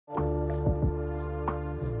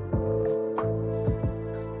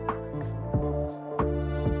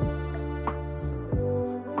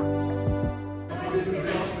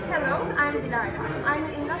Dilara. I'm an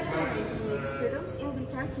industrial engineering student in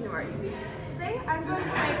Bilkent University. Today I'm going to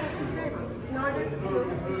make an experiment in order to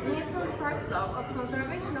prove Newton's first law of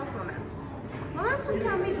conservation of momentum. Momentum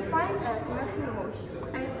can be defined as mass in motion,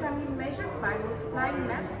 and it can be measured by multiplying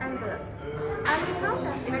mass and velocity. And we know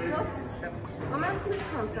that in a closed system, momentum is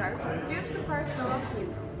conserved due to the first law of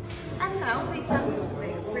Newton. And now we can move to the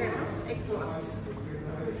experiments.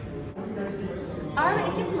 Our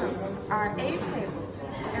equipments are air table,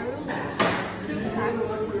 a ruler, 2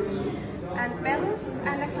 packs, and balance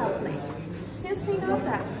and a calculator. Since we know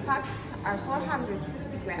that packs are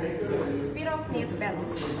 450 grams, we don't need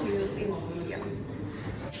balance to use in this video.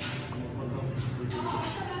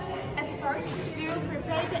 At first, we will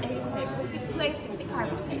prepare the air table with placing the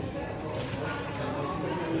calculator.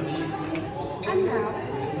 And now,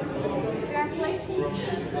 we are placing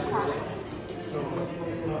the parts,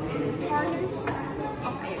 corners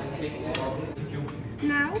of air table.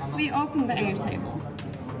 Now, we open the air table.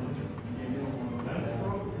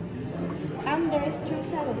 And there's 2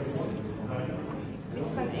 pedals with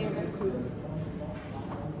some air vacuum.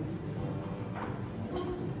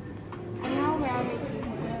 And now we are making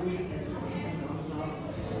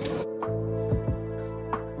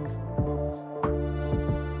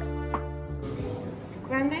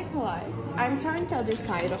when they collide, I'm turning the other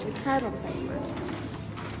side of the carbon paper.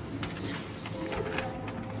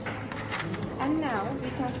 And now we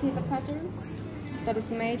can see the patterns that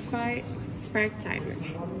is made by spark timer.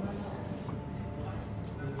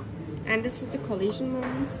 And this is the collision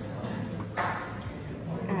moments,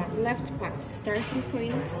 the left pack's starting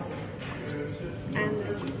points, and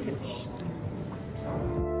this is finished.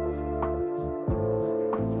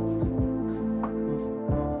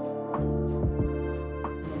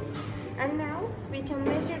 And now we can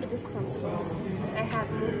measure the distances I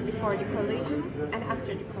had moved before the collision and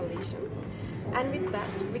after the collision. And with that,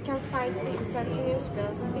 we can find the instantaneous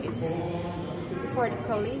velocities before the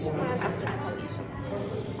collision and after the collision.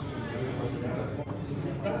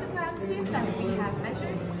 With the quantities that we have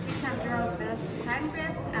measured, we can draw the velocity time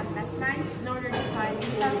graphs and mass lines in order to find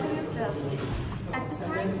instantaneous velocities at the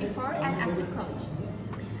time before and after collision.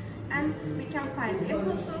 And we can find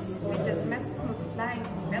impulses, which is masses multiplying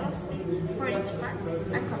its velocity for each part,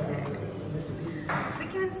 and compare them. We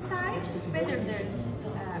can decide whether there is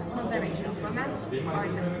conservation of momentum or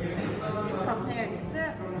not. It's comparing the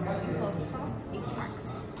impulses of each box.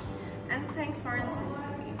 And thanks for listening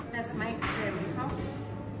to me. That's my experiment of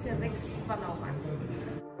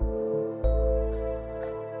PHYS-101.